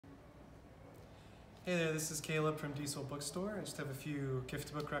Hey there, this is Caleb from Diesel Bookstore. I just have a few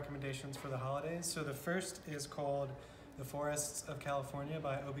gift book recommendations for the holidays. So the first is called The Forests of California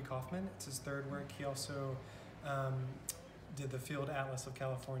by Obi Kaufman. It's his third work. He also did the Field Atlas of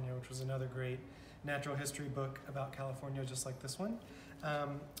California, which was another great natural history book about California, just like this one.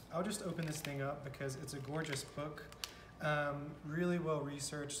 I'll just open this thing up because it's a gorgeous book. Really well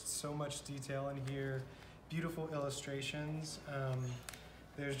researched, so much detail in here, beautiful illustrations.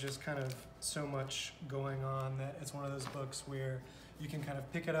 There's just kind of so much going on that it's one of those books where you can kind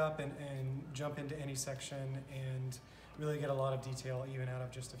of pick it up and jump into any section and really get a lot of detail even out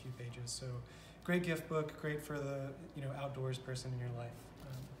of just a few pages. So great gift book, great for the outdoors person in your life.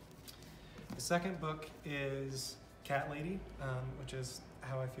 The second book is Cat Lady, which is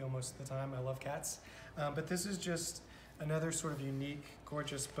how I feel most of the time. I love cats. But this is just another sort of unique,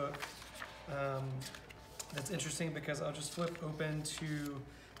 gorgeous book. That's interesting because I'll just flip open to,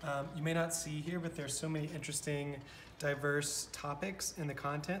 you may not see here, but there's so many interesting, diverse topics in the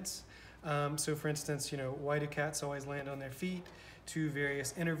contents. So for instance, why do cats always land on their feet? To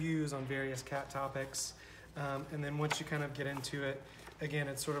various interviews on various cat topics. And then once you kind of get into it, again,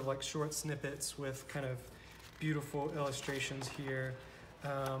 it's sort of like short snippets with kind of beautiful illustrations here.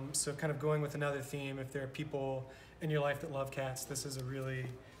 So kind of going with another theme, if there are people in your life that love cats, this is a really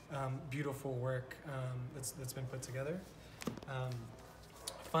beautiful work that's been put together.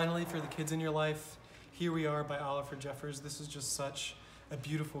 Finally, for the kids in your life, Here We Are by Oliver Jeffers. This is just such a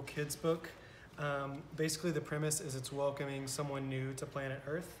beautiful kids book. Basically, the premise is it's welcoming someone new to planet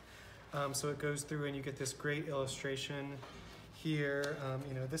Earth. So it goes through and you get this great illustration here.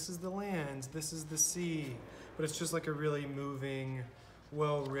 This is the land, this is the sea, but it's just like a really moving,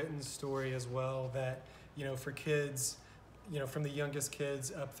 well-written story as well that, for kids, from the youngest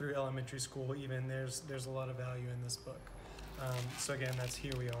kids up through elementary school even, there's a lot of value in this book. So again, that's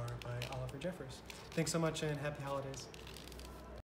Here We Are by Oliver Jeffers. Thanks so much and happy holidays.